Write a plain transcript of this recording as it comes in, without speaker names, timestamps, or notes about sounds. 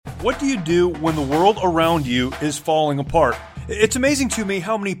What do you do when the world around you is falling apart? It's amazing to me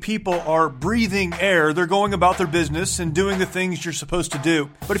how many people are breathing air. They're going about their business and doing the things you're supposed to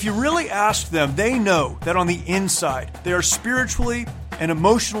do. But if you really ask them, they know that on the inside, they are spiritually and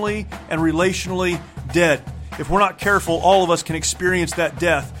emotionally and relationally dead. If we're not careful, all of us can experience that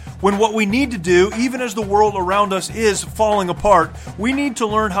death. When what we need to do, even as the world around us is falling apart, we need to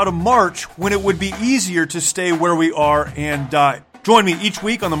learn how to march when it would be easier to stay where we are and die. Join me each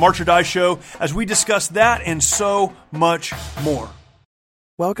week on the March or Die Show as we discuss that and so much more.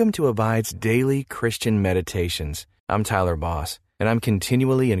 Welcome to Abide's Daily Christian Meditations. I'm Tyler Boss, and I'm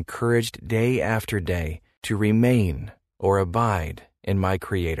continually encouraged day after day to remain or abide in my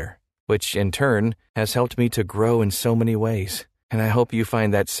Creator, which in turn has helped me to grow in so many ways. And I hope you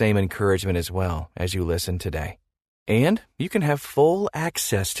find that same encouragement as well as you listen today. And you can have full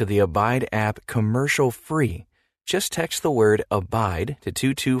access to the Abide app commercial-free. Just text the word ABIDE to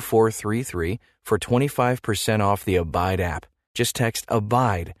 22433 for 25% off the Abide app. Just text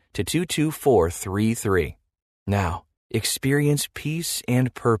ABIDE to 22433. Now, experience peace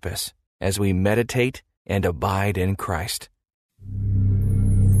and purpose as we meditate and abide in Christ.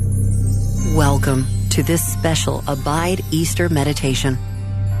 Welcome to this special Abide Easter meditation.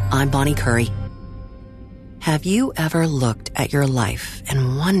 I'm Bonnie Curry. Have you ever looked at your life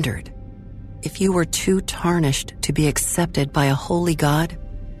and wondered if you were too tarnished to be accepted by a holy God?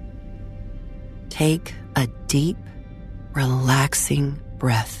 Take a deep, relaxing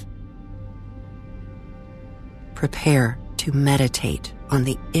breath. Prepare to meditate on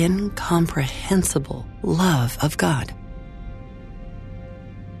the incomprehensible love of God.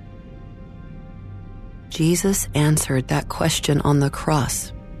 Jesus answered that question on the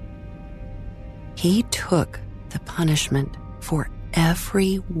cross. He took the punishment for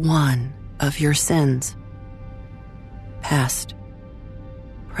every one of your sins, past,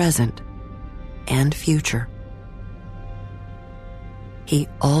 present, and future. He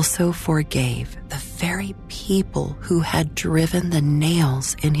also forgave the very people who had driven the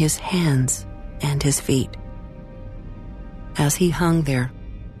nails in his hands and his feet. As he hung there,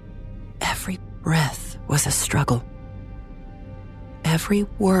 every breath was a struggle. Every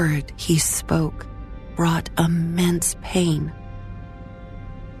word he spoke brought immense pain.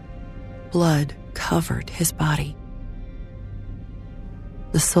 Blood covered his body.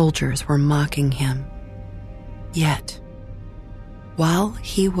 The soldiers were mocking him. Yet, while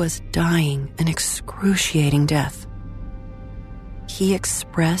he was dying an excruciating death, he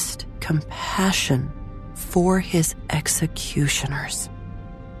expressed compassion for his executioners.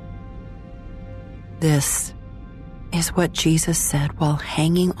 This is what Jesus said while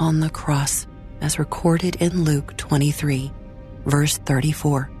hanging on the cross, as recorded in Luke 23, verse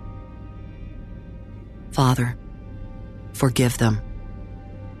 34. Father, forgive them,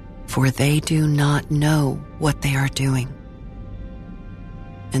 for they do not know what they are doing.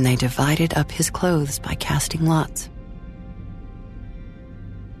 And they divided up his clothes by casting lots.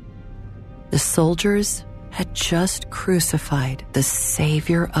 The soldiers had just crucified the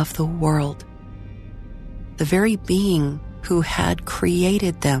Savior of the world, the very being who had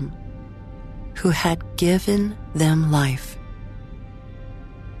created them, who had given them life.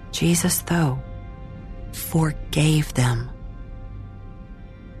 Jesus, though, forgave them.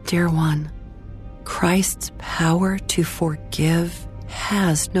 Dear one, Christ's power to forgive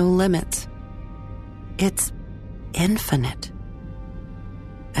has no limits. It's infinite.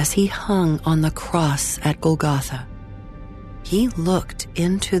 As he hung on the cross at Golgotha, he looked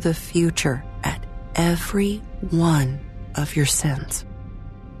into the future at every one of your sins,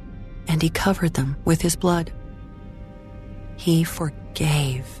 and he covered them with his blood. He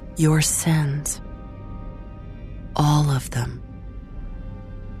forgave your sins, all of them.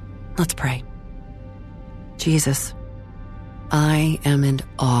 Let's pray. Jesus, I am in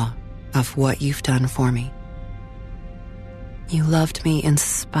awe of what you've done for me. You loved me in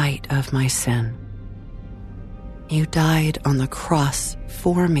spite of my sin. You died on the cross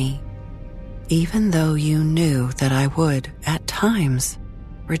for me, even though you knew that I would, at times,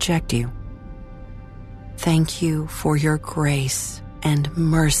 reject you. Thank you for your grace and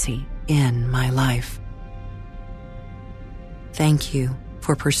mercy in my life. Thank you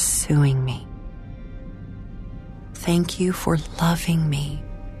for pursuing me. Thank you for loving me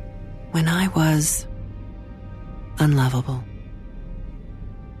when I was unlovable.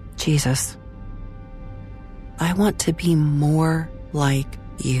 Jesus, I want to be more like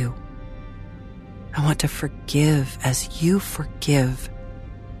you. I want to forgive as you forgive,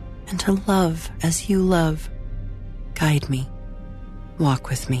 and to love as you love. Guide me. Walk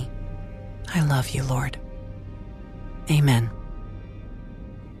with me. I love you, Lord. Amen.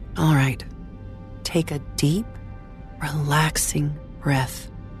 All right, take a deep, relaxing breath,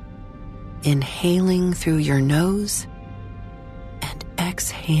 inhaling through your nose and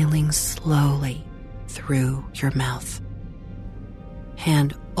exhaling slowly through your mouth.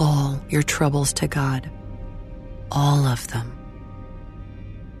 Hand all your troubles to God, all of them.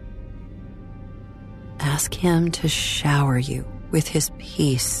 Ask Him to shower you with His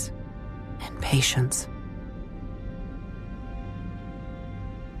peace and patience.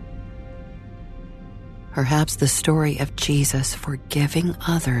 Perhaps the story of Jesus forgiving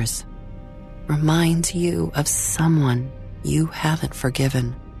others reminds you of someone you haven't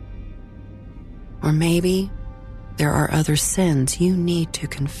forgiven. Or maybe there are other sins you need to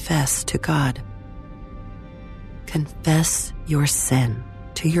confess to God. Confess your sin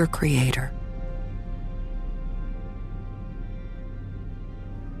to your Creator.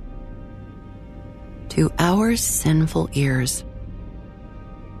 To our sinful ears,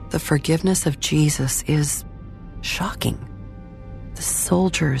 the forgiveness of Jesus is shocking. The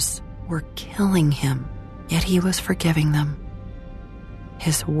soldiers were killing Him, yet He was forgiving them.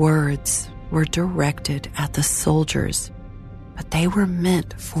 His words were directed at the soldiers, but they were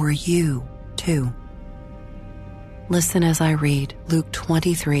meant for you too. Listen as I read Luke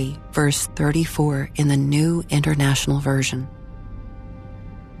 23, verse 34 in the New International Version.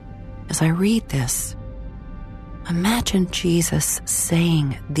 As I read this, imagine Jesus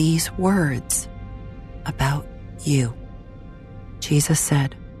saying these words about you. Jesus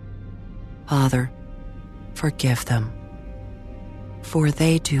said, "Father, forgive them, for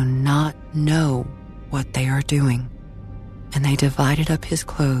they do not know what they are doing." And they divided up His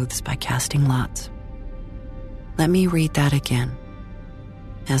clothes by casting lots. Let me read that again.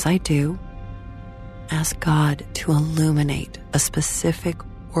 As I do, ask God to illuminate a specific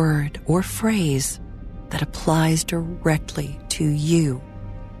word or phrase that applies directly to you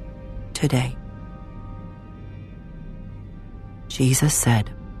today. Jesus said,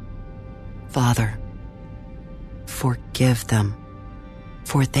 "Father, forgive them,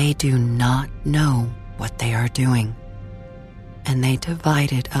 for they do not know what they are doing." And they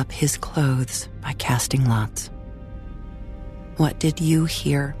divided up His clothes by casting lots. What did you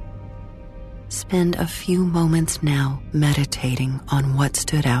hear? Spend a few moments now meditating on what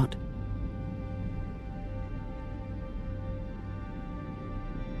stood out.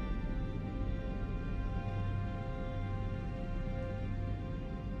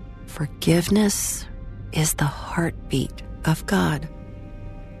 Forgiveness is the heartbeat of God.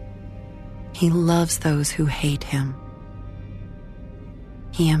 He loves those who hate Him.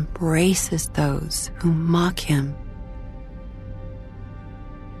 He embraces those who mock Him.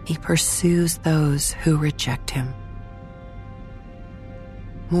 He pursues those who reject Him.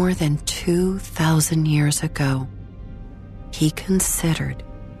 More than 2,000 years ago, He considered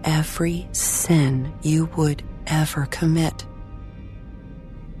every sin you would ever commit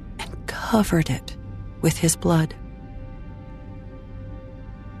and covered it with His blood.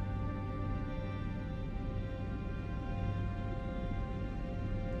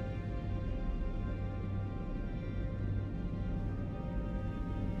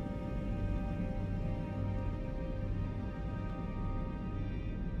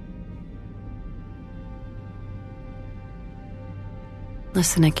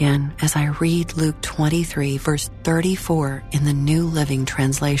 Listen again as I read Luke 23, verse 34 in the New Living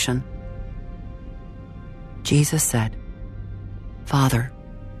Translation. Jesus said, "Father,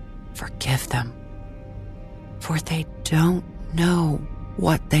 forgive them, for they don't know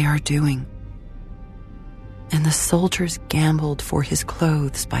what they are doing." And the soldiers gambled for His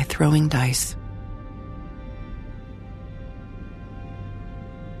clothes by throwing dice.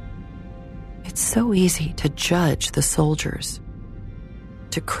 It's so easy to judge the soldiers,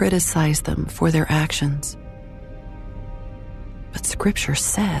 to criticize them for their actions. But Scripture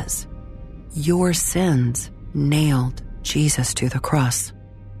says your sins nailed Jesus to the cross.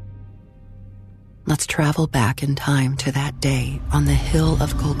 Let's travel back in time to that day on the hill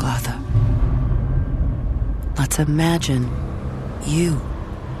of Golgotha. Let's imagine you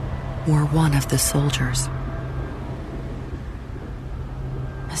were one of the soldiers.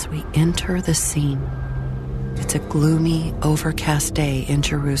 As we enter the scene, it's a gloomy, overcast day in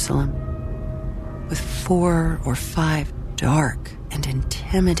Jerusalem, with 4 or 5 dark and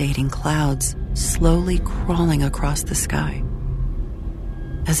intimidating clouds slowly crawling across the sky,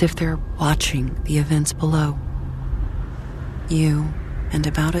 as if they're watching the events below. You and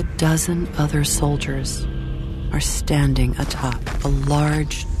about a dozen other soldiers are standing atop a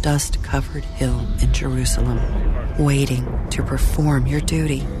large, dust-covered hill in Jerusalem, waiting to perform your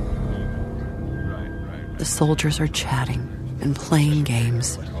duty. The soldiers are chatting and playing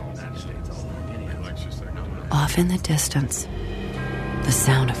games, Off in the distance, the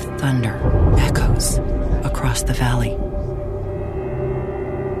sound of thunder echoes across the valley.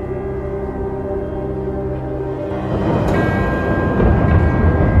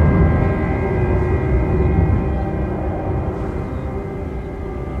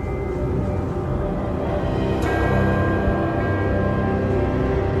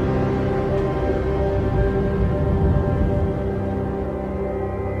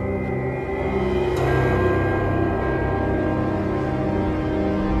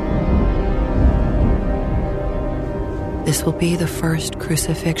 This will be the first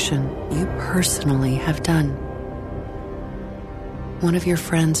crucifixion you personally have done. One of your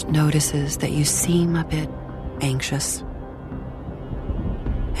friends notices that you seem a bit anxious.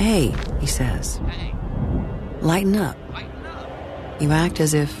 "Hey," he says, "lighten up. You act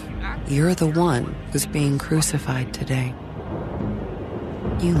as if you're the one who's being crucified today."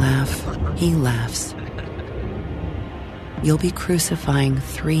 You laugh. He laughs. "You'll be crucifying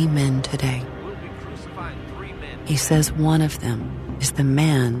 3 men today." He says one of them is the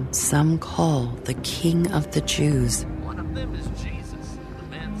man some call the King of the Jews.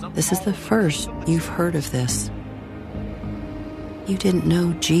 This is the first you've heard of this. You didn't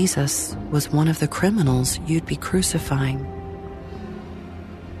know Jesus was one of the criminals you'd be crucifying.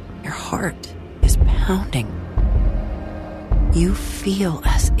 Your heart is pounding. You feel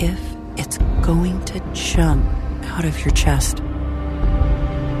as if it's going to jump out of your chest.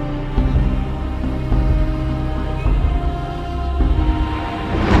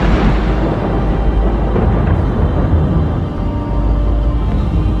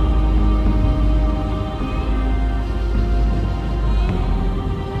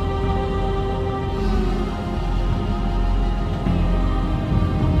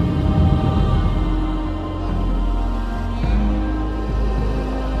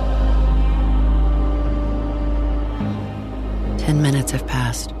 Have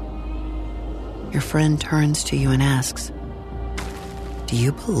passed. Your friend turns to you and asks, "Do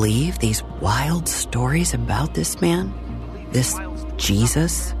you believe these wild stories about this man? This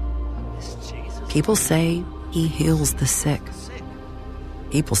Jesus? People say he heals the sick.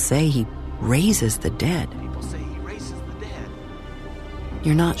 People say he raises the dead."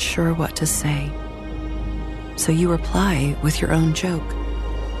 You're not sure what to say, so you reply with your own joke.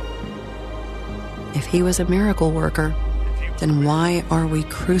 "If he was a miracle worker, then why are we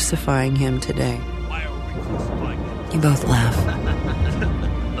crucifying him today?" You both laugh.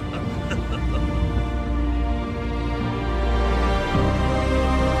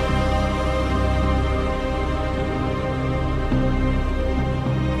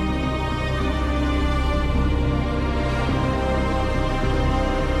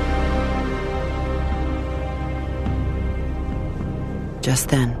 Just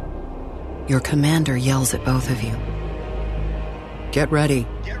then, your commander yells at both of you. Get ready.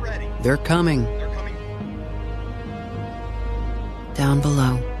 They're coming. Down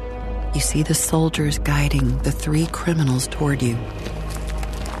below, you see the soldiers guiding the 3 criminals toward you.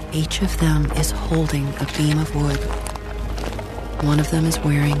 Each of them is holding a beam of wood. One of them is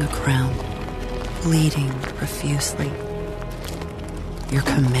wearing a crown, bleeding profusely. Your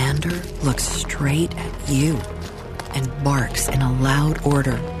commander looks straight at you and barks in a loud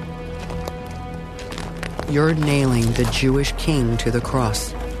order. "You're nailing the Jewish king to the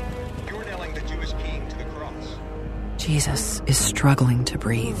cross." You're nailing the Jewish king to the cross. Jesus is struggling to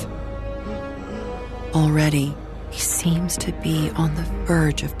breathe. Already, he seems to be on the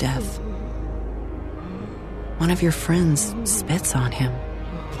verge of death. One of your friends spits on him,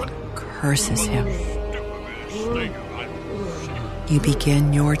 curses him. You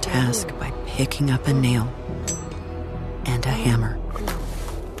begin your task by picking up a nail and a hammer.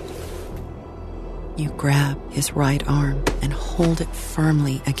 You grab his right arm and hold it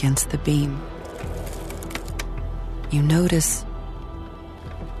firmly against the beam. You notice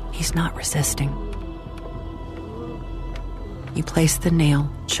he's not resisting. You place the nail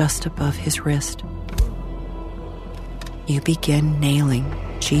just above his wrist. You begin nailing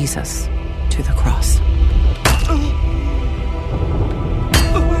Jesus to the cross.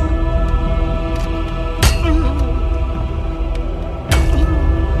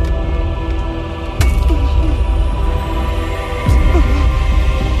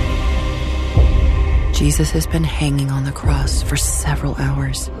 Jesus has been hanging on the cross for several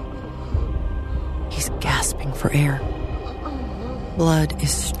hours. He's gasping for air. Blood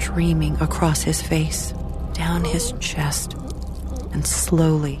is streaming across his face, down his chest, and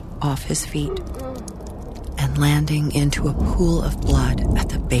slowly off his feet, and landing into a pool of blood at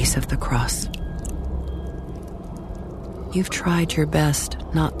the base of the cross. You've tried your best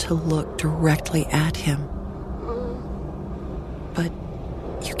not to look directly at him, but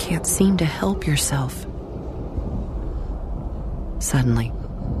you can't seem to help yourself. Suddenly,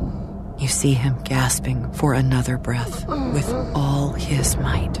 you see him gasping for another breath with all his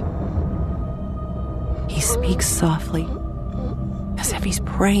might. He speaks softly, as if he's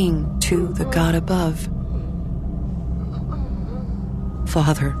praying to the God above.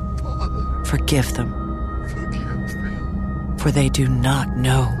 Father, forgive them, for they do not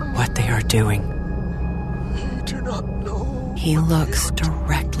know what they are doing. They do not know. He looks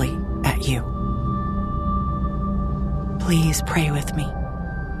directly at you. Please pray with me.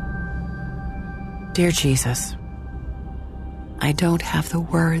 Dear Jesus, I don't have the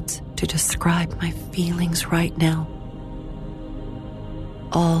words to describe my feelings right now.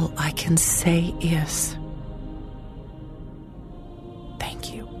 All I can say is,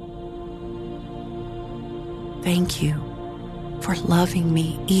 thank you. Thank you for loving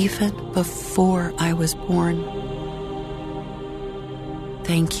me even before I was born.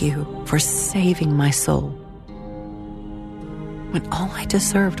 Thank you for saving my soul when all I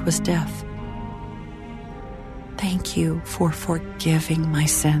deserved was death. Thank you for forgiving my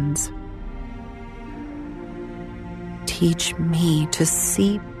sins. Teach me to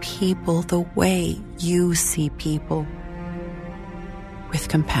see people the way you see people, with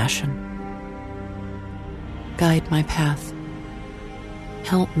compassion. Guide my path.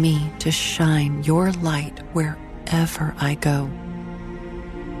 Help me to shine your light wherever I go.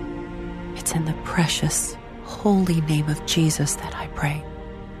 It's in the precious, holy name of Jesus that I pray.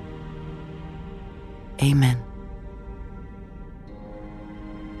 Amen.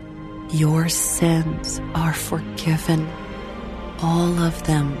 Your sins are forgiven, all of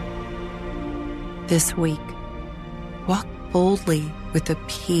them. This week, walk boldly with the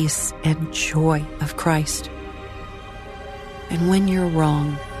peace and joy of Christ. And when you're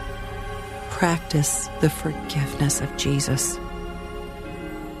wrong, practice the forgiveness of Jesus.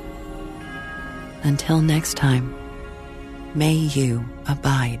 Until next time, may you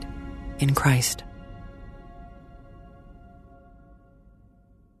abide in Christ.